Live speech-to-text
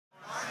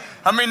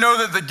How many know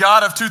that the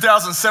God of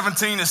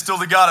 2017 is still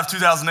the God of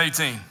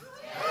 2018?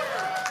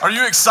 Are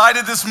you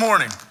excited this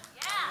morning?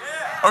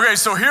 Okay,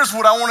 so here's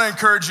what I want to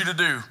encourage you to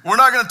do. We're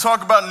not going to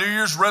talk about New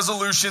Year's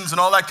resolutions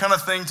and all that kind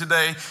of thing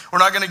today. We're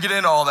not going to get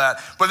into all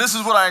that. But this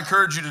is what I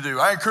encourage you to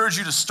do. I encourage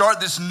you to start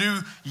this new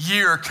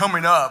year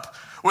coming up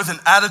with an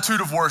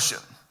attitude of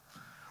worship,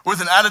 with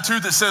an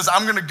attitude that says,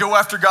 I'm going to go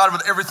after God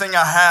with everything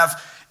I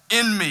have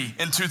in me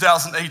in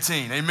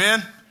 2018.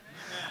 Amen?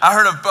 I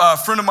heard a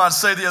friend of mine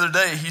say the other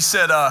day, he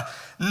said,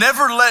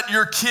 never let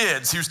your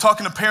kids, he was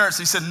talking to parents,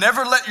 he said,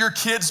 never let your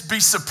kids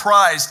be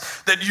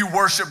surprised that you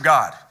worship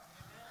God.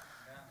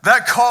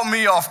 That caught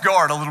me off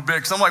guard a little bit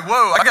because I'm like,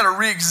 whoa, I got to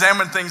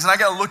re-examine things and I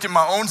got to look at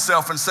my own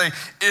self and say,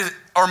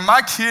 are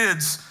my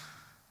kids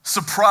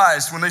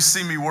surprised when they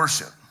see me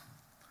worship?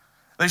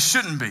 They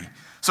shouldn't be.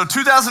 So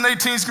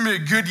 2018 is going to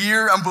be a good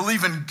year. I'm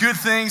believing good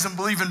things. I'm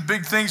believing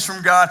big things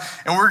from God.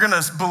 And we're going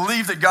to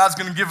believe that God's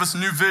going to give us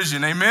new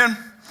vision. Amen?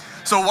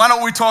 So why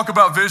don't we talk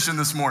about vision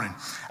this morning?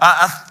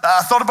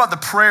 I thought about the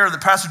prayer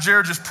that Pastor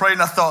Jared just prayed,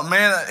 and I thought,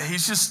 man,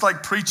 he's just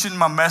like preaching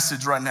my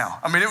message right now.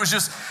 I mean, it was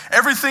just,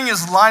 everything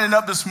is lining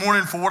up this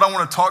morning for what I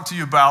want to talk to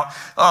you about.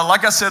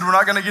 Like I said, we're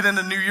not going to get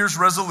into New Year's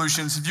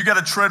resolutions. If you got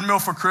a treadmill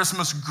for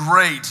Christmas,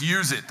 great,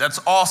 use it.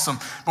 That's awesome.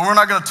 But we're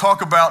not going to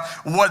talk about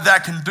what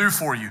that can do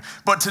for you.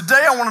 But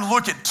today I want to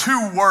look at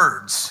two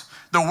words.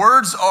 The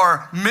words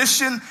are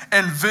mission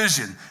and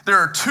vision. There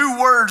are two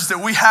words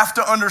that we have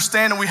to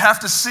understand, and we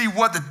have to see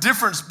what the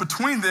difference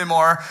between them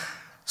are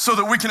so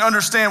that we can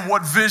understand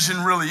what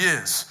vision really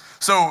is.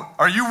 So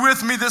are you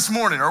with me this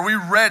morning? Are we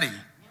ready?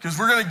 Because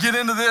we're going to get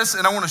into this,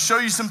 and I want to show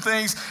you some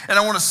things, and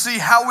I want to see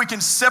how we can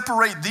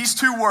separate these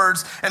two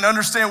words and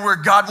understand where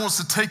God wants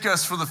to take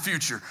us for the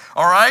future.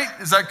 All right?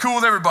 Is that cool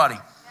with everybody?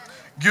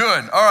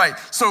 Good. All right.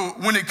 So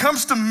when it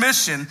comes to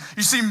mission,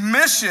 you see,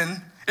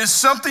 mission is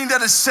something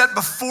that is set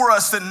before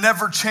us that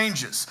never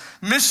changes.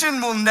 Mission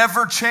will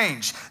never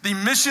change. The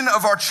mission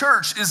of our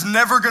church is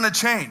never going to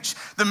change.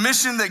 The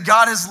mission that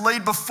God has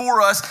laid before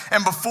us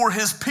and before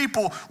his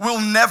people will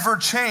never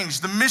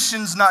change. The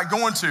mission's not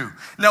going to.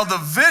 Now, the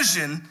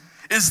vision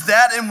is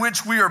that in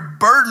which we are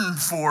burdened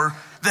for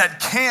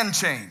that can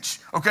change,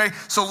 okay?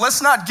 So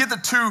let's not get the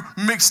two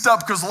mixed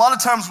up, because a lot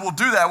of times we'll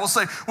do that. We'll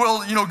say,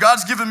 well, you know,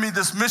 God's given me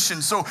this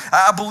mission, so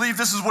I believe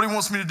this is what he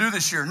wants me to do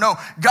this year. No,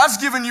 God's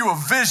given you a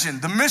vision.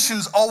 The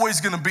mission's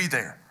always going to be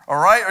there,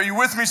 all right? Are you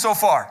with me so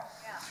far?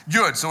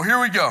 Yeah. Good, so here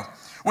we go.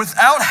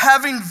 Without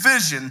having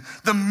vision,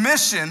 the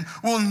mission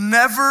will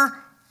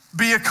never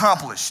be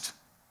accomplished.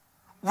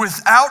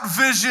 Without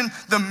vision,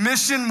 the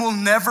mission will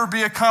never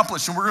be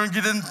accomplished, and we're going to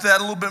get into that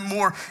a little bit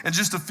more in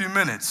just a few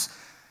minutes.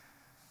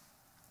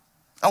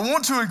 I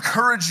want to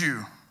encourage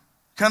you,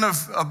 kind of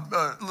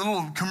a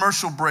little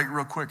commercial break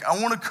real quick.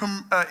 I want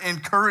to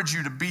encourage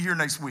you to be here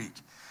next week,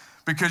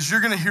 because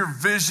you're going to hear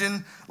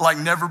vision like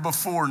never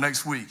before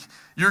next week.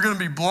 You're going to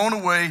be blown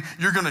away.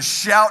 You're going to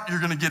shout. You're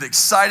going to get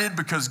excited,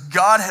 because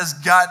God has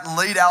got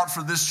laid out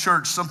for this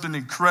church something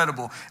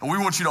incredible, and we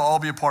want you to all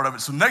be a part of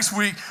it. So next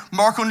week,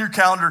 mark on your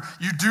calendar.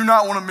 You do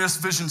not want to miss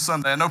Vision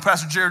Sunday. I know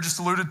Pastor Jared just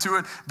alluded to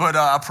it, but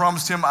I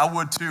promised him I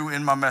would too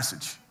in my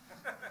message.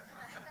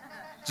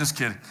 Just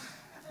kidding.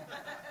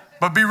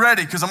 But be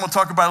ready, because I'm going to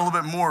talk about it a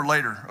little bit more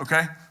later,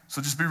 okay?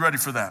 So just be ready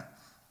for that.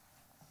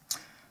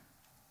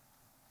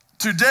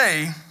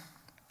 Today,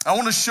 I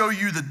want to show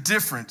you the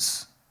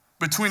difference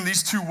between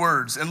these two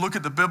words and look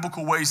at the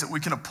biblical ways that we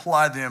can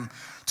apply them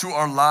to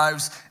our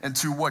lives and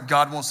to what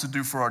God wants to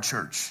do for our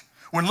church.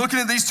 When looking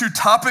at these two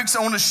topics,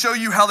 I want to show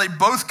you how they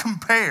both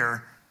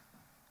compare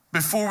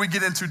before we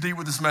get in too deep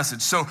with this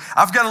message. So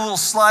I've got a little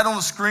slide on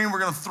the screen we're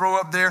going to throw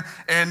up there,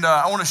 and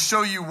I want to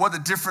show you what the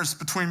difference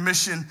between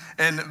mission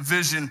and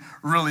vision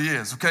really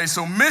is, okay?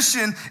 So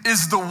mission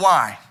is the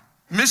why.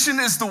 Mission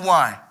is the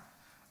why.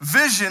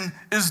 Vision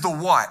is the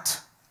what,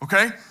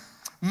 okay?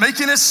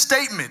 Making a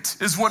statement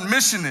is what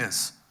mission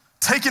is.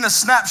 Taking a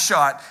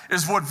snapshot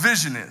is what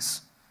vision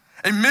is.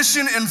 A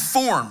mission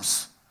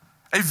informs.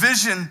 A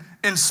vision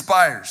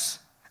inspires.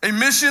 A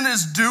mission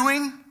is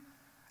doing.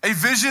 A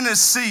vision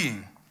is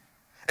seeing.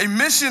 A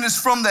mission is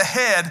from the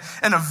head,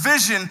 and a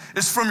vision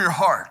is from your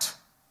heart.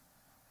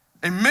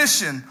 A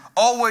mission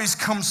always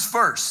comes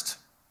first.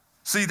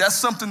 See, that's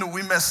something that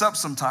we mess up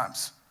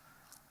sometimes.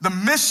 The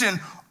mission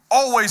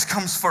always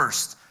comes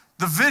first.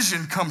 The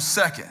vision comes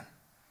second.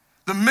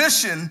 The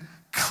mission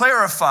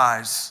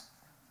clarifies.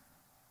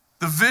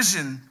 The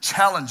vision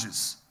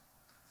challenges.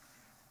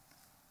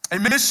 A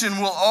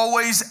mission will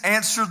always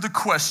answer the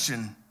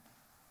question,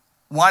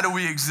 why do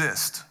we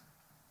exist?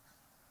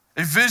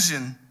 A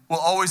vision will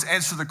always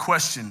answer the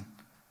question,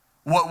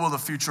 what will the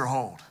future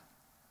hold?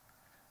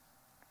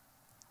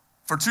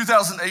 For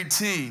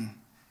 2018,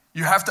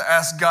 you have to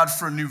ask God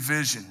for a new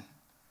vision,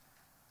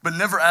 but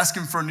never ask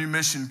him for a new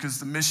mission, because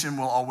the mission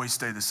will always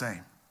stay the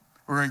same.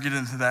 We're going to get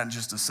into that in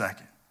just a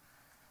second.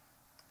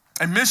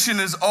 A mission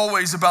is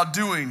always about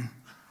doing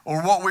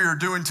or what we are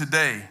doing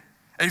today.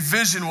 A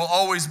vision will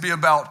always be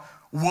about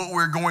what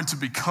we're going to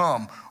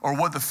become or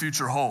what the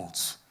future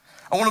holds.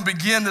 I want to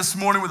begin this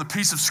morning with a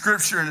piece of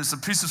scripture, and it's a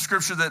piece of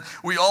scripture that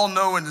we all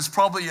know and is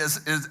probably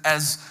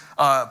as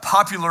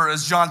popular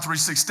as John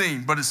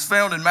 3:16, but it's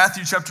found in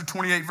Matthew chapter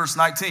 28, verse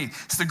 19.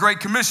 It's the Great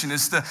Commission.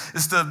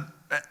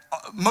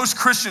 Most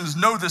Christians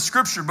know this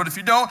scripture, but if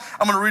you don't,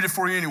 I'm going to read it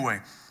for you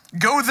anyway.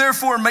 Go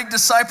therefore and make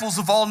disciples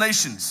of all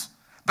nations,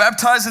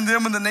 baptizing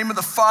them in the name of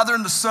the Father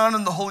and the Son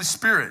and the Holy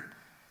Spirit,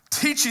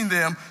 teaching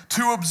them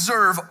to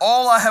observe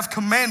all I have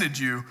commanded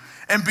you,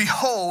 and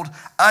behold,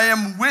 I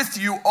am with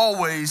you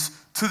always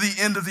to the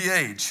end of the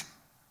age.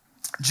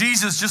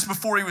 Jesus, just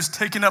before he was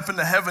taken up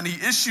into heaven, he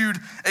issued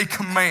a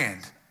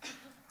command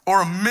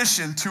or a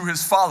mission to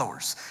his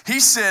followers. He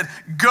said,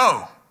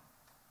 go,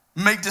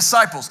 make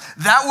disciples.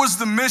 That was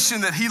the mission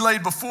that he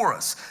laid before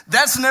us.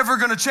 That's never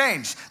going to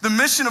change. The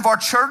mission of our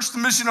church, the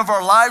mission of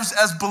our lives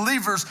as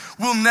believers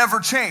will never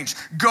change.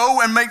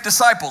 Go and make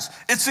disciples.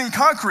 It's in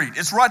concrete.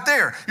 It's right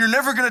there. You're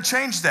never going to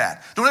change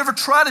that. Don't ever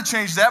try to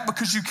change that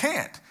because you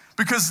can't.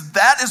 Because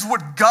that is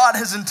what God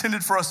has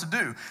intended for us to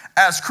do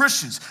as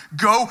Christians.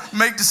 Go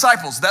make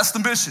disciples. That's the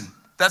mission.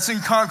 That's in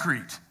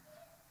concrete.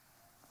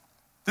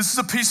 This is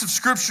a piece of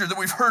scripture that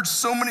we've heard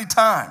so many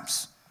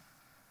times.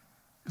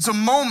 It's a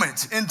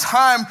moment in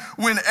time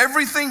when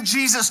everything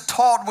Jesus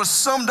taught was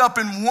summed up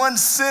in one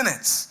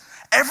sentence.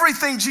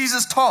 Everything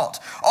Jesus taught.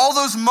 All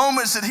those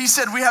moments that he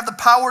said, we have the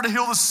power to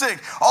heal the sick.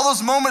 All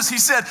those moments he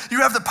said,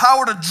 you have the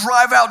power to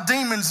drive out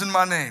demons in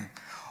my name.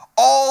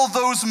 All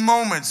those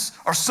moments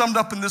are summed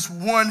up in this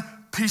one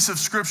piece of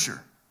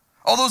scripture.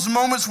 All those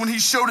moments when he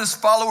showed his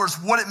followers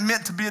what it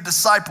meant to be a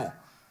disciple.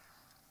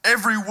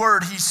 Every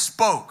word he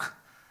spoke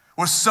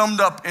was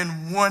summed up in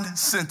one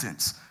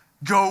sentence.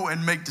 Go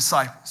and make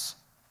disciples.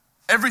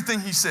 Everything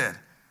he said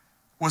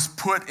was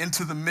put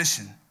into the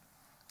mission.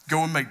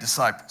 Go and make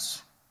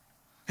disciples.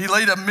 He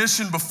laid a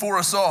mission before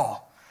us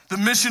all. The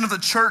mission of the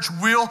church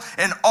will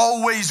and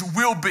always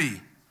will be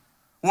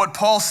what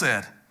Paul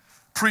said.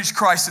 Preach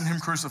Christ and him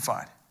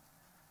crucified.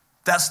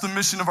 That's the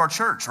mission of our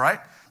church, right?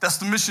 That's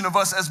the mission of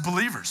us as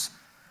believers.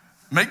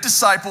 Make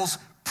disciples,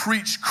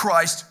 preach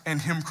Christ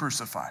and him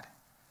crucified.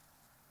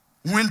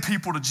 Win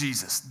people to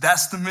Jesus.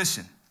 That's the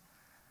mission.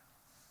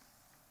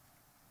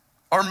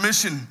 Our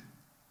mission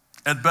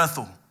at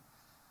Bethel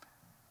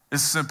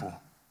is simple.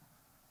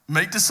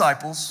 Make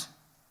disciples,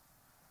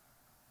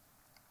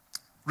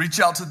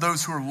 reach out to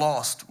those who are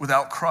lost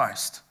without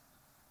Christ,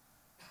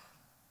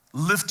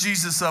 lift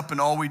Jesus up in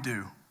all we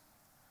do,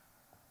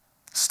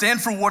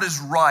 stand for what is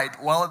right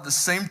while at the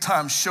same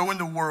time showing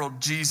the world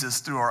Jesus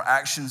through our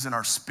actions and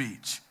our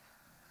speech,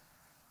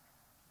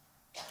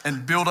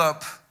 and build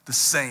up the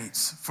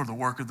saints for the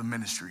work of the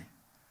ministry.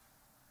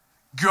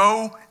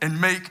 Go and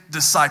make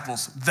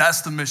disciples.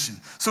 That's the mission.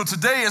 So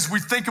today, as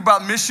we think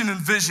about mission and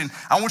vision,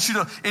 I want you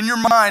to, in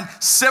your mind,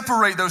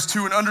 separate those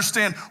two and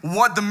understand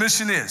what the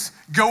mission is.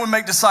 Go and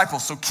make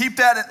disciples. So keep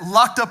that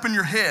locked up in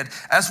your head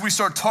as we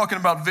start talking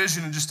about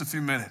vision in just a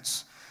few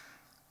minutes.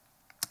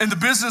 In the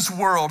business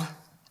world,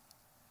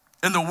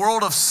 in the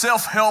world of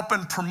self-help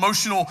and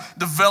promotional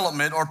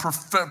development or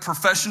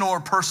professional or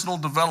personal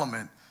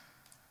development,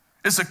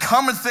 it's a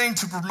common thing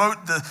to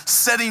promote the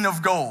setting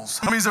of goals.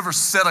 How many's ever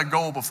set a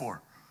goal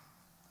before?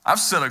 I've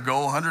set a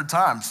goal 100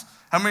 times.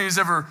 How many's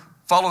ever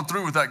followed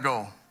through with that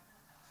goal?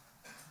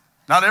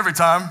 Not every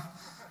time.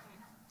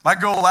 My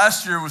goal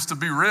last year was to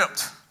be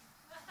ripped.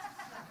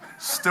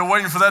 Still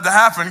waiting for that to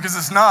happen because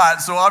it's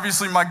not. So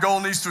obviously my goal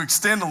needs to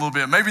extend a little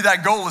bit. Maybe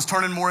that goal is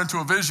turning more into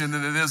a vision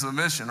than it is a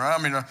mission,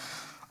 right?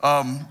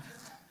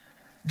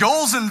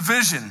 Goals and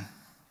vision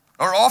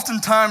are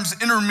oftentimes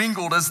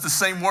intermingled as the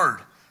same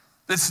word.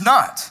 It's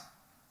not.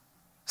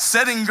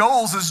 Setting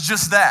goals is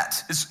just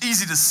that. It's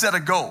easy to set a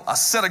goal. I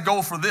set a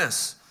goal for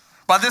this.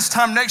 By this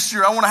time next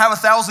year, I want to have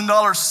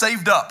 $1,000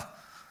 saved up.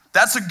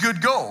 That's a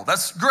good goal.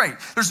 That's great.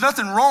 There's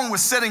nothing wrong with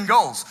setting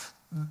goals.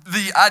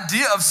 The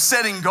idea of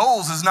setting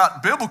goals is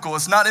not biblical.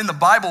 It's not in the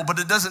Bible, but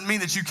it doesn't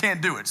mean that you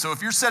can't do it. So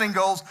if you're setting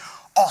goals,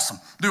 awesome.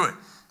 Do it.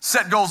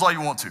 Set goals all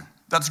you want to.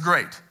 That's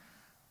great.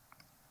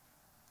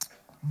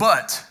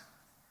 But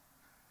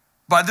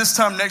by this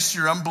time next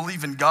year, I'm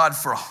believing God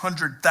for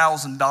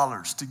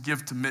 $100,000 to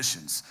give to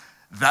missions.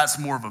 That's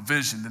more of a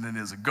vision than it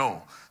is a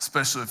goal,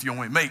 especially if you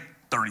only make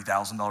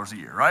 $30,000 a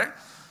year, right?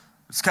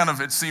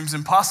 It seems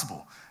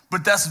impossible.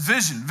 But that's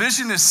vision.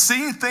 Vision is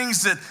seeing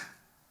things that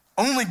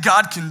only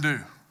God can do.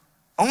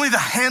 Only the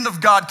hand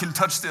of God can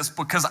touch this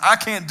because I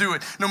can't do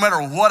it no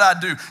matter what I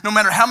do. No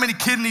matter how many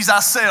kidneys I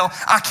sell,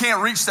 I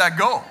can't reach that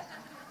goal.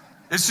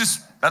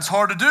 That's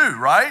hard to do,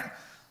 right?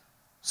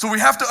 So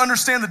we have to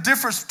understand the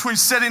difference between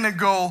setting a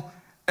goal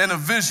and a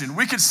vision.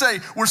 We could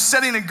say we're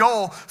setting a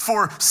goal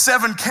for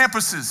 7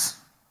 campuses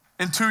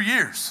in 2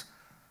 years.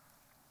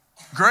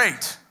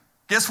 Great.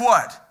 Guess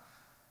what?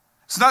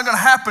 It's not going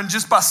to happen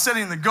just by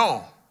setting the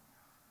goal.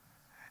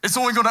 It's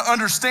only going to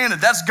understand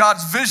it. That's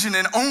God's vision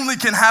and only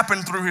can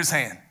happen through his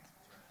hand.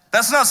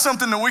 That's not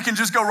something that we can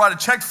just go write a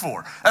check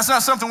for. That's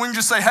not something we can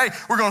just say, hey,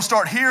 we're going to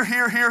start here,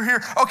 here, here,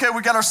 here. Okay,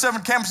 we got our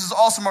 7 campuses.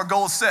 Awesome. Our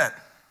goal is set.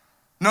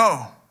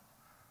 No.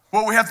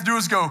 What we have to do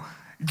is go,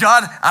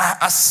 God,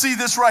 I see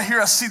this right here.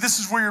 I see this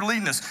is where you're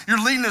leading us.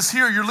 You're leading us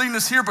here. You're leading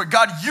us here. But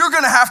God, you're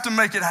going to have to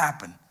make it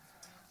happen.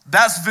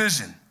 That's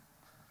vision.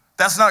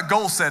 That's not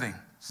goal setting.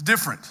 It's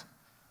different.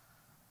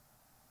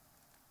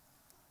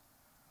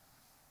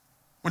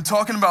 When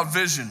talking about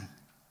vision,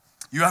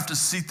 you have to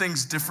see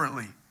things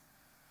differently.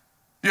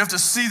 You have to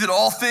see that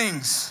all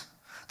things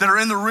that are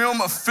in the realm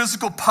of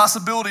physical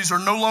possibilities are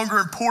no longer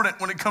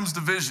important when it comes to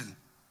vision.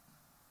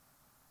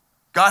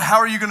 God, how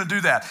are you going to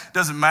do that?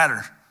 Doesn't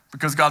matter,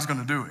 because God's going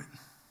to do it.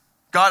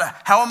 God,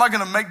 how am I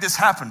going to make this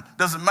happen?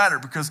 Doesn't matter,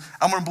 because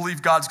I'm going to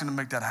believe God's going to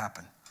make that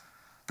happen.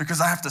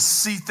 Because I have to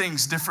see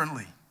things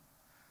differently.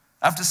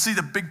 I have to see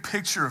the big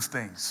picture of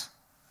things.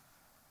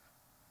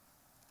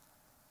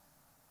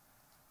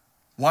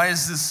 Why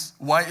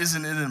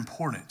isn't it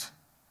important?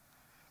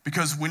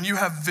 Because when you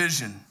have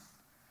vision,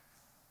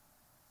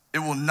 it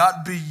will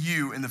not be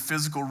you in the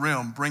physical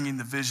realm bringing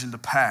the vision to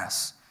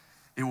pass.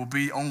 It will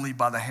be only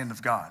by the hand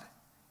of God.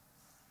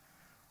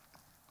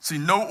 See,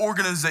 no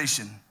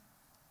organization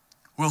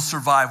will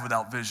survive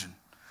without vision.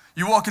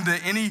 You walk into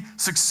any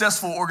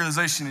successful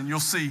organization and you'll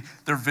see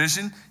their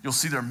vision, you'll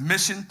see their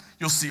mission,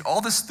 you'll see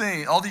all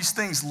these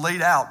things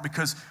laid out.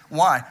 Because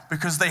why?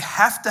 Because they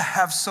have to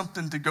have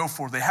something to go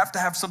for. They have to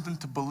have something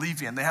to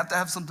believe in. They have to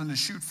have something to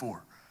shoot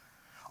for.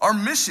 Our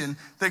mission,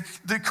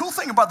 the cool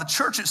thing about the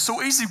church, it's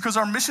so easy because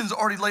our mission's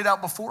already laid out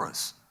before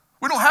us.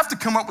 We don't have to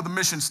come up with a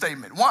mission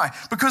statement. Why?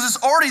 Because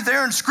it's already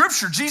there in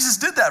Scripture. Jesus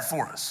did that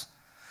for us.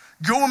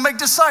 Go and make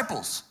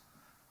disciples.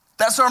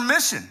 That's our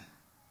mission.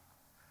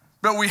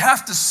 But we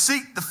have to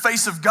seek the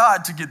face of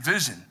God to get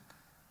vision.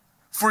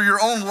 For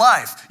your own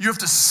life, you have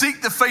to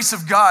seek the face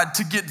of God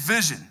to get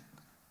vision.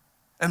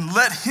 And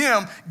let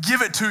Him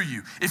give it to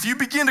you. If you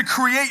begin to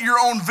create your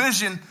own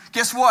vision,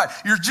 guess what?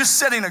 You're just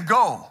setting a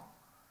goal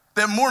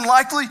that more than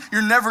likely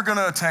you're never going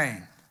to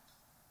attain.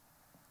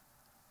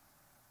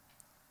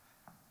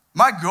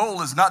 My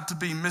goal is not to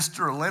be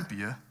Mr.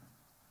 Olympia.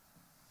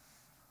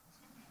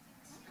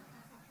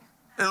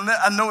 And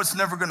I know it's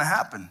never going to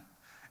happen.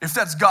 If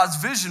that's God's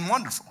vision,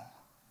 wonderful.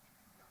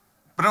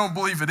 But I don't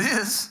believe it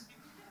is.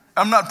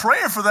 I'm not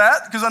praying for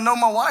that because I know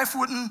my wife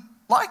wouldn't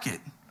like it.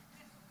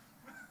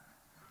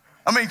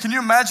 I mean, can you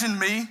imagine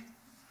me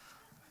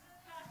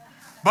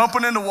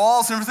bumping into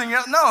walls and everything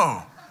else?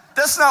 No,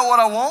 that's not what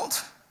I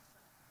want.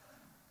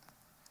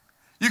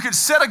 You can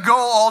set a goal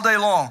all day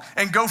long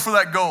and go for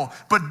that goal,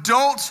 but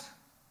don't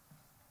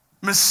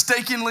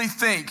mistakenly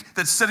think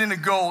that setting a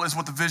goal is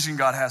what the vision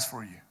God has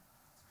for you.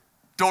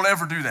 Don't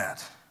ever do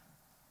that.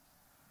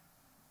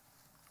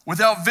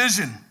 Without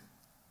vision,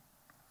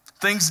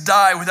 things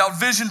die. Without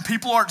vision,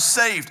 people aren't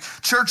saved.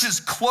 Churches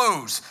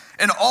close,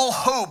 and all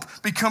hope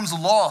becomes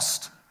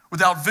lost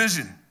without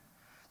vision.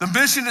 The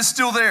mission is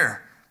still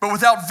there, but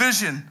without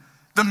vision,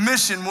 the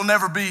mission will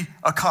never be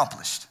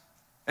accomplished.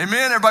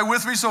 Amen? Everybody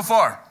with me so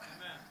far?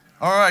 Amen.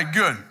 All right,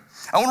 good.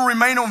 I want to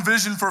remain on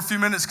vision for a few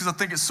minutes because I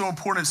think it's so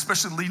important,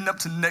 especially leading up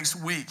to next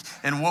week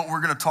and what we're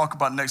going to talk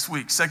about next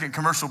week. Second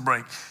commercial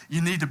break.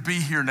 You need to be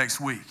here next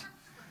week.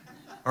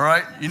 All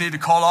right? You need to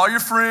call all your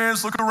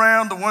friends, look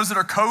around, the ones that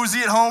are cozy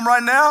at home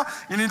right now.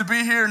 You need to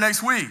be here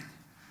next week.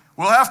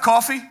 We'll have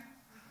coffee.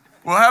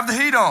 We'll have the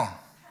heat on.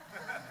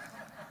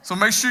 So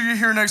make sure you're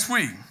here next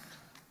week.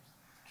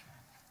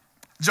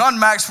 John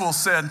Maxwell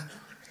said,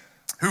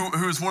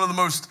 who is one of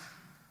the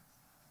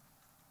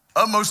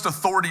utmost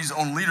authorities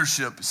on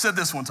leadership, said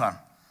this one time: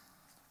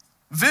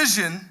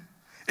 vision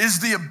is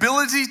the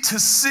ability to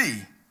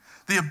see,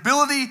 the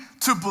ability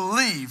to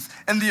believe,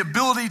 and the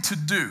ability to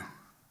do.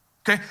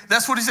 Okay,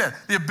 that's what he said.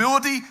 The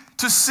ability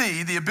to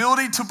see, the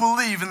ability to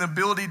believe, and the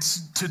ability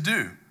to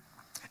do.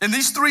 In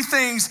these three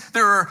things,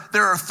 there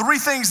are three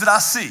things that I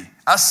see.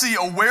 I see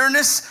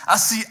awareness, I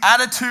see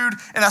attitude,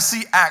 and I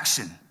see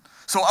action.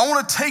 So I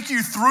want to take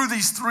you through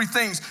these three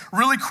things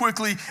really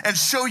quickly and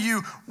show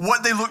you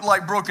what they look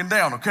like broken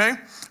down, okay?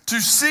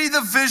 To see the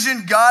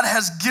vision God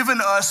has given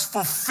us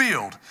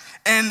fulfilled,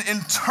 and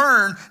in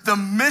turn, the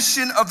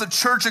mission of the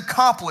church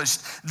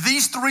accomplished,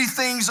 these three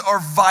things are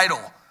vital.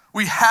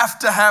 We have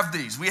to have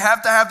these. We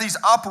have to have these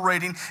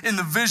operating in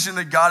the vision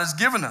that God has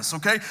given us,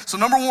 okay? So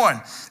number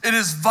one, it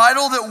is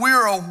vital that we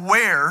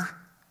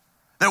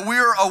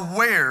are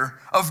aware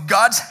of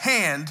God's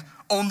hand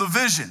on the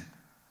vision,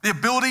 the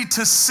ability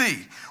to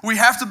see. We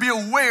have to be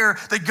aware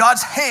that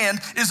God's hand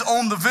is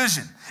on the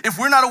vision. If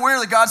we're not aware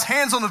that God's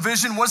hand's on the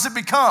vision, what does it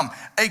become?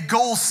 A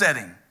goal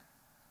setting.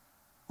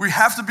 We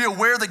have to be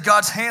aware that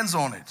God's hand's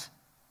on it.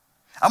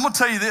 I'm going to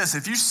tell you this,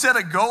 if you set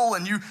a goal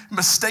and you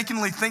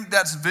mistakenly think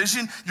that's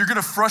vision, you're going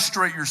to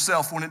frustrate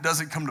yourself when it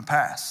doesn't come to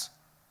pass.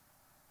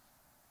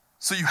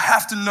 So you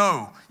have to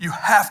know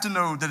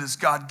that it's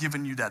God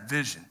giving you that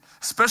vision,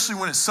 especially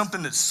when it's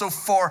something that's so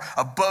far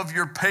above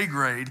your pay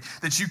grade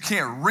that you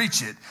can't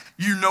reach it.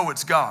 You know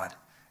it's God,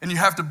 and you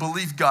have to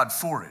believe God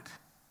for it.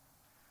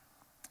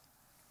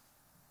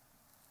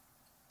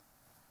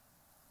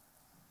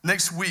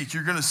 Next week,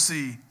 you're going to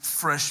see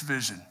fresh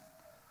vision.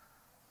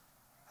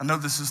 I know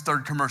this is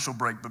third commercial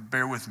break, but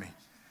bear with me.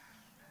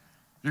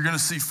 You're going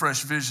to see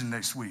fresh vision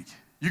next week.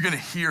 You're going to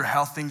hear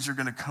how things are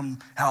going to come,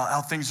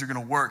 how things are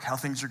going to work, how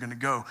things are going to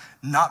go,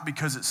 not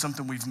because it's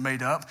something we've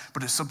made up,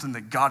 but it's something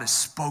that God has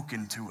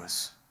spoken to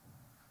us.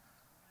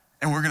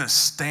 And we're going to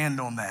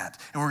stand on that,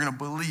 and we're going to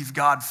believe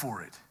God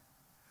for it.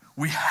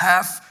 We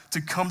have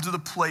to come to the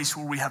place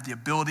where we have the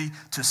ability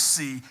to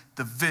see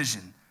the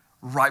vision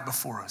right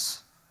before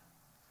us.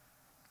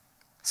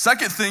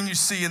 Second thing you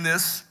see in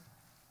this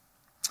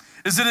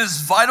is it is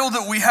vital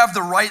that we have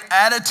the right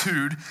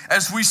attitude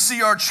as we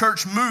see our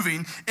church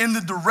moving in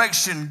the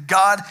direction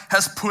God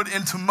has put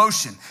into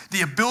motion.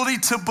 The ability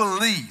to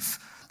believe.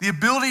 The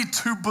ability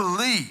to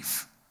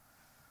believe.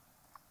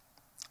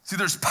 See,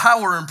 there's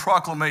power in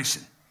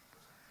proclamation.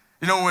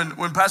 You know,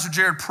 when Pastor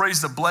Jared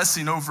prays the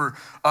blessing over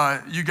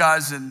you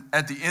guys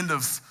at the end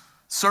of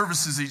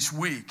services each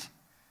week,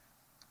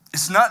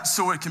 it's not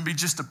so it can be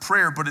just a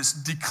prayer, but it's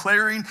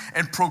declaring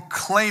and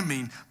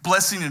proclaiming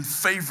blessing and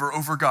favor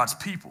over God's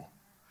people.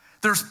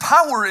 There's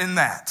power in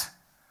that.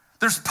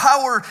 There's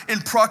power in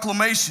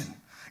proclamation.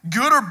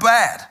 Good or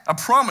bad, I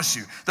promise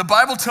you. The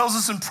Bible tells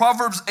us in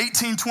Proverbs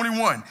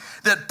 18:21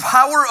 that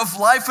power of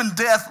life and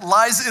death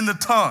lies in the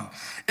tongue.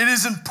 It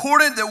is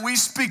important that we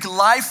speak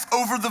life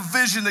over the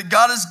vision that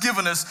God has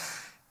given us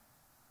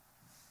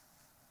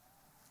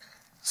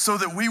so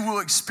that we will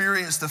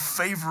experience the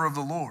favor of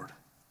the Lord.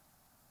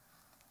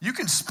 You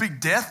can speak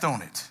death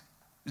on it.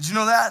 Did you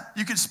know that?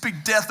 You can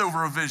speak death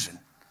over a vision.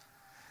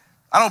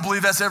 I don't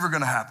believe that's ever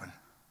going to happen.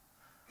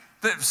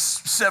 There's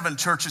 7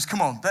 churches,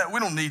 come on, we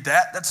don't need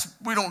that.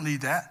 We don't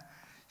need that.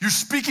 You're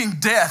speaking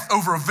death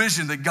over a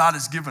vision that God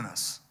has given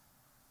us.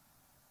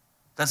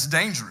 That's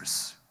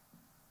dangerous.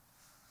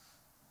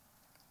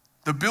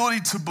 The ability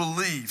to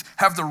believe,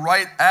 have the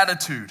right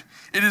attitude.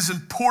 It is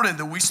important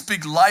that we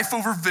speak life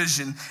over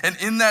vision, and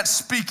in that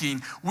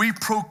speaking, we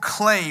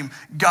proclaim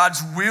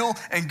God's will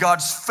and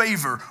God's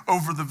favor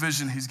over the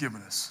vision he's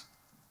given us.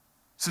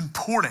 It's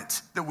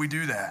important that we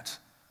do that.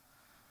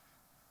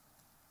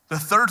 The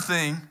third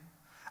thing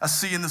I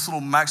see in this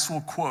little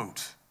Maxwell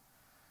quote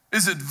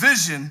is that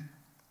vision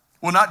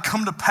will not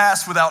come to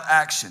pass without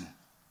action,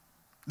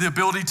 the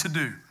ability to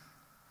do.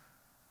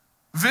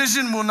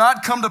 Vision will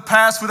not come to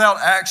pass without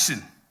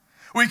action.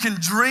 We can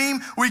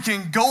dream, we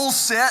can goal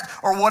set,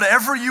 or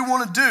whatever you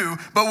want to do,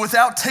 but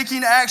without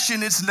taking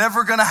action, it's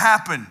never going to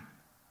happen.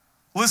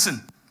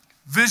 Listen,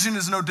 vision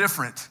is no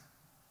different.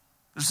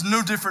 There's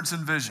no difference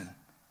in vision.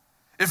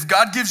 If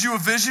God gives you a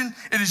vision,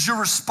 it is your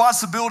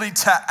responsibility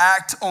to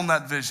act on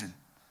that vision.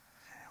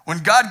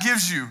 When God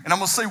gives you, and I'm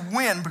going to say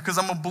when because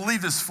I'm going to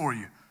believe this for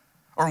you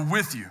or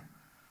with you.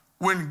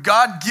 When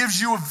God gives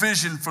you a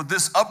vision for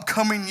this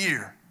upcoming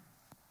year,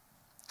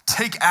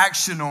 take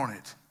action on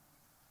it.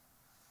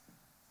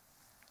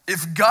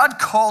 If God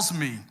calls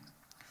me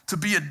to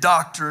be a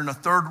doctor in a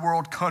third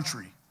world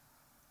country,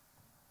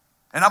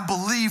 and I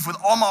believe with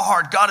all my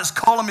heart God is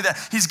calling me that,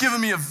 he's given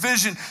me a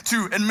vision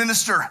to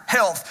administer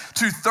health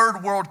to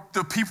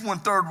the people in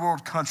third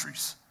world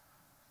countries.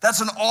 That's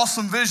an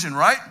awesome vision,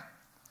 right?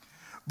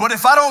 But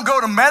if I don't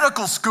go to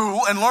medical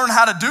school and learn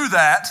how to do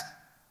that,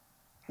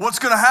 what's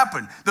going to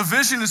happen? The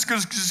vision is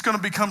just going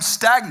to become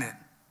stagnant.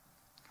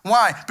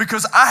 Why?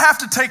 Because I have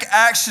to take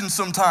action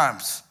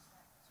sometimes.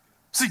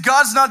 See,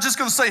 God's not just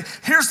going to say,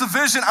 here's the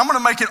vision, I'm going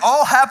to make it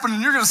all happen,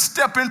 and you're going to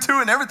step into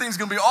it, and everything's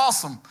going to be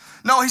awesome.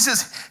 No, he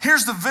says,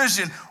 here's the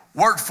vision,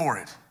 work for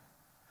it.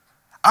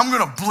 I'm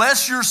going to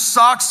bless your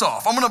socks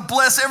off. I'm going to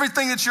bless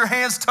everything that your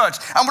hands touch.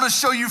 I'm going to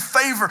show you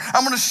favor.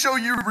 I'm going to show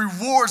you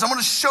rewards. I'm going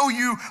to show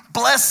you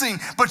blessing.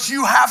 But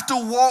you have to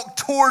walk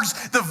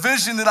towards the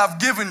vision that I've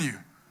given you.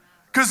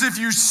 Because if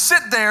you sit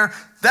there,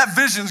 that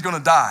vision's going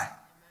to die.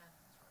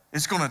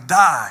 It's going to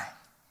die.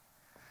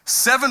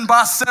 7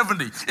 by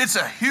 70. It's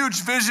a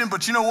huge vision,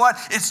 but you know what?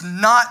 It's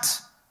not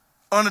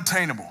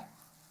unattainable.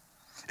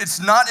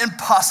 It's not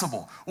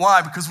impossible.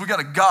 Why? Because we got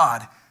a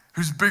God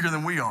who's bigger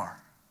than we are.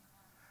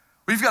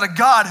 We've got a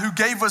God who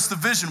gave us the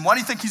vision. Why do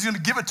you think he's going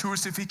to give it to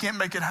us if he can't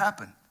make it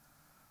happen?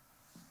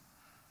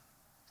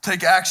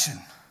 Take action.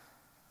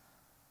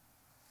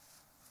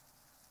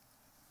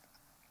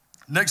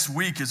 Next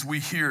week, as we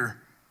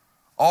hear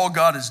all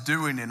God is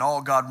doing and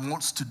all God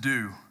wants to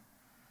do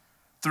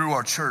through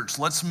our church,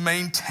 let's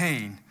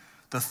maintain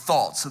the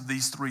thoughts of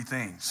these 3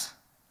 things.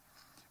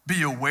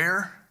 Be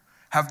aware,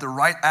 have the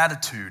right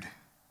attitude,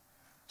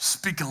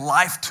 speak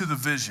life to the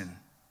vision,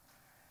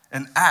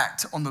 and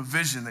act on the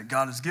vision that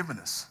God has given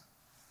us.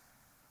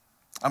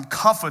 I'm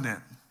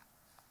confident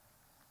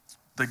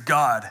that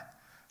God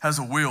has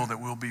a will that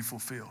will be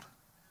fulfilled.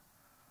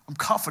 I'm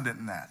confident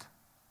in that.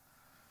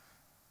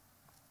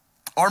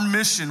 Our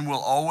mission will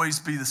always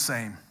be the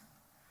same.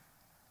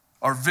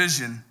 Our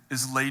vision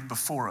is laid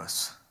before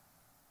us.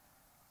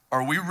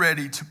 Are we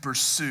ready to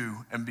pursue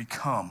and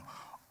become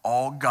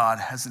all God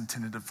has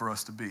intended for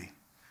us to be?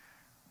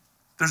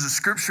 There's a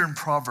scripture in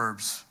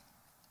Proverbs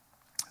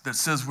that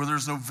says, where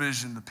there's no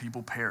vision, the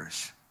people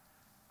perish.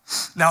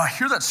 Now, I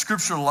hear that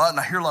scripture a lot, and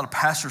I hear a lot of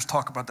pastors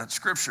talk about that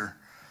scripture.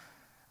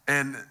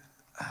 And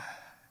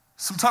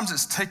sometimes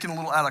it's taken a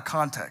little out of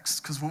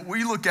context, because when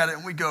we look at it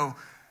and we go,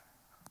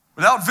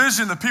 without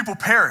vision, the people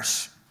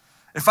perish.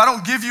 If I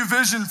don't give you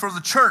vision for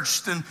the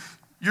church, then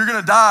you're going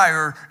to die,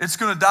 or it's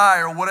going to die,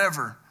 or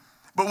whatever.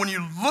 But when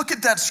you look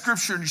at that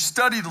scripture and you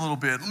study it a little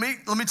bit,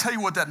 let me tell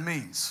you what that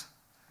means.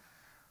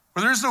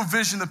 Where there is no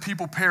vision, the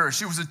people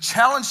perish. It was a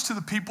challenge to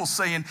the people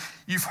saying,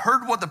 you've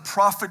heard what the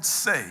prophets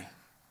say.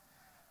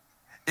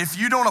 If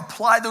you don't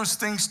apply those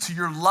things to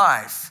your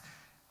life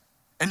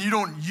and you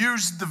don't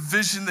use the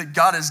vision that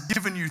God has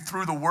given you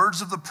through the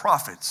words of the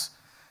prophets,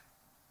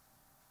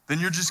 then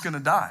you're just going to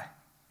die.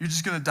 You're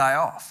just going to die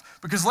off.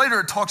 Because later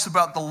it talks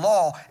about the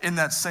law in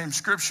that same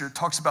scripture. It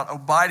talks about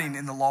abiding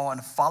in the law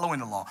and following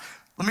the law.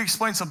 Let me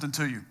explain something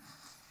to you.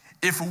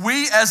 If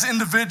we as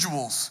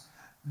individuals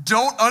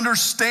don't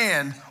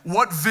understand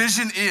what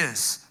vision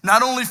is,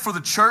 not only for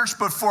the church,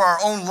 but for our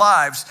own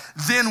lives,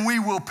 then we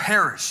will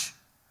perish.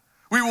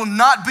 We will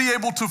not be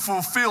able to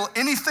fulfill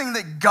anything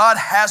that God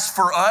has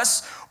for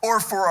us or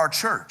for our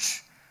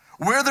church.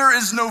 Where there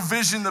is no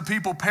vision, the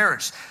people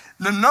perish.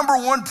 The number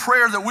one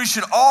prayer that we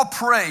should all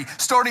pray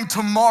starting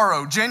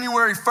tomorrow,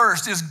 January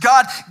 1st, is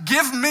God,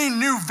 give me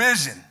new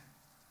vision.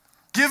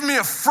 Give me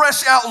a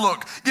fresh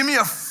outlook. Give me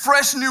a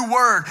fresh new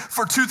word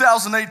for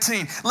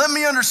 2018. Let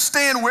me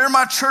understand where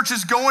my church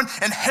is going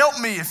and help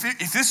me,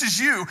 if this is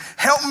you,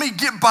 help me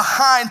get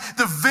behind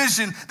the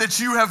vision that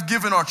you have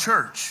given our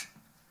church.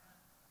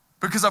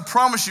 Because I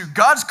promise you,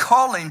 God's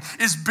calling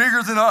is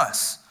bigger than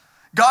us.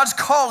 God's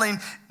calling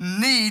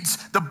needs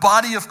the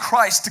body of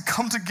Christ to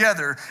come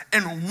together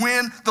and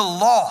win the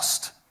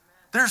lost.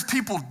 There's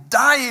people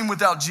dying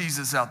without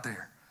Jesus out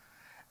there.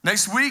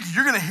 Next week,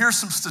 you're going to hear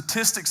some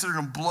statistics that are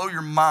going to blow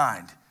your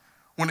mind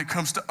when it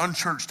comes to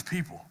unchurched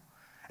people.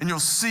 And you'll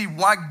see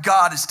why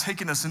God is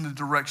taking us in the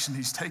direction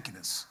he's taking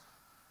us.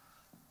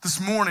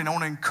 This morning, I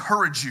want to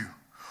encourage you.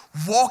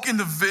 Walk in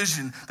the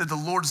vision that the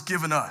Lord's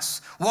given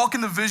us. Walk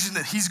in the vision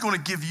that he's going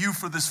to give you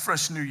for this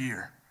fresh new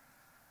year.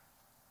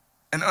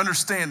 And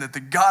understand that the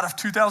God of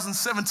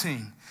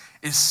 2017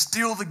 is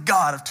still the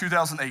God of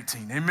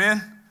 2018.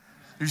 Amen?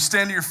 You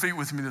stand to your feet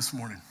with me this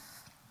morning.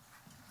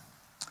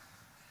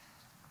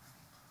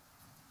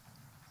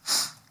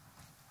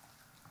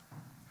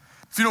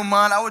 If you don't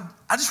mind,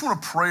 I just want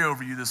to pray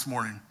over you this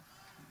morning.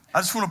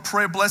 I just want to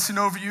pray a blessing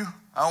over you.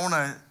 I want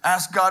to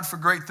ask God for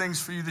great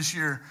things for you this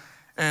year.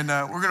 And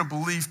we're going to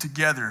believe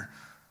together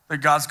that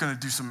God's going to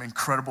do some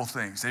incredible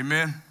things.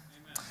 Amen? Amen?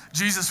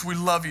 Jesus, we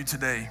love you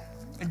today.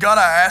 And God,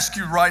 I ask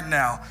you right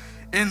now,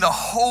 in the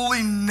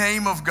holy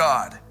name of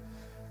God,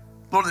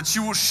 Lord, that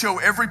you will show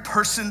every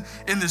person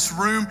in this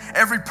room,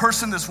 every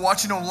person that's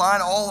watching online,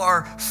 all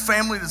our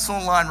family that's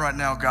online right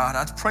now, God.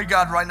 I pray,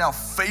 God, right now,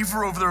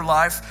 favor over their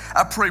life.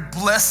 I pray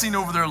blessing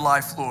over their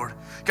life, Lord.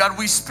 God,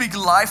 we speak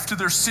life to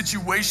their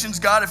situations.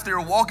 God, if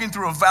they're walking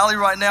through a valley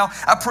right now,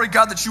 I pray,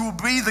 God, that you will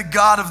be the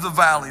God of the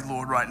valley,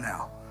 Lord, right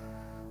now.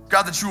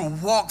 God, that you will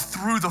walk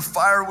through the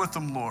fire with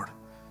them, Lord.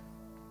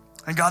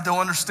 And God, they'll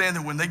understand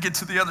that when they get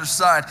to the other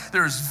side,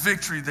 there is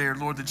victory there,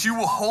 Lord, that you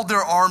will hold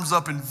their arms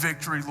up in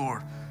victory,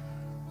 Lord.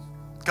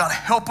 God,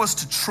 help us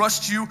to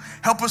trust you.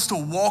 Help us to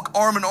walk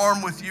arm in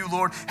arm with you,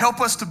 Lord.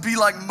 Help us to be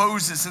like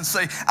Moses and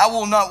say, I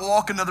will not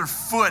walk another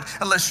foot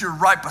unless you're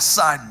right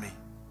beside me.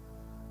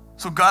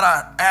 So God,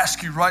 I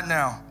ask you right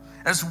now,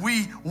 as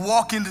we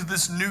walk into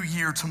this new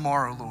year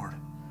tomorrow, Lord,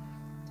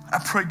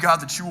 I pray,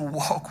 God, that you will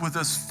walk with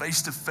us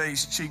face to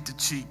face, cheek to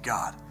cheek,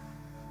 God,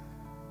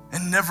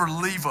 and never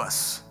leave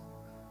us.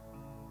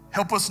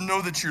 Help us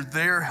know that you're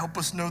there. Help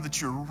us know that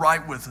you're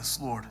right with us,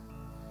 Lord.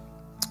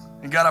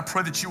 And God, I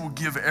pray that you will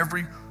give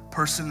every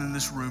person in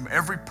this room,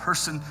 every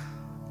person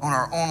on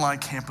our online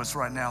campus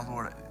right now,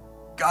 Lord,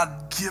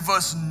 God, give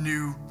us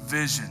new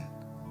vision.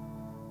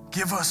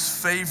 Give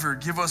us favor.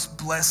 Give us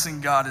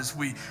blessing, God, as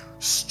we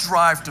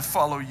strive to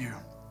follow you.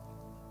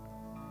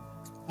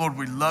 Lord,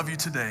 we love you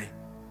today.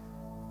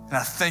 And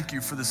I thank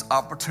you for this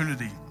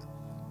opportunity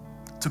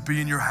to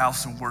be in your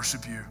house and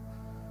worship you.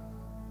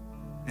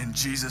 In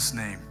Jesus'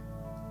 name,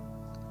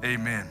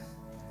 amen.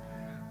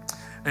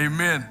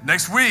 Amen.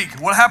 Next week,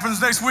 what happens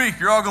next week?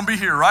 You're all going to be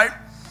here, right?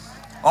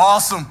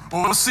 Awesome.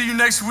 Well, we'll see you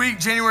next week,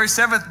 January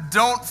 7th.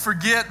 Don't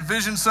forget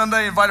Vision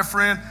Sunday. Invite a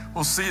friend.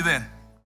 We'll see you then.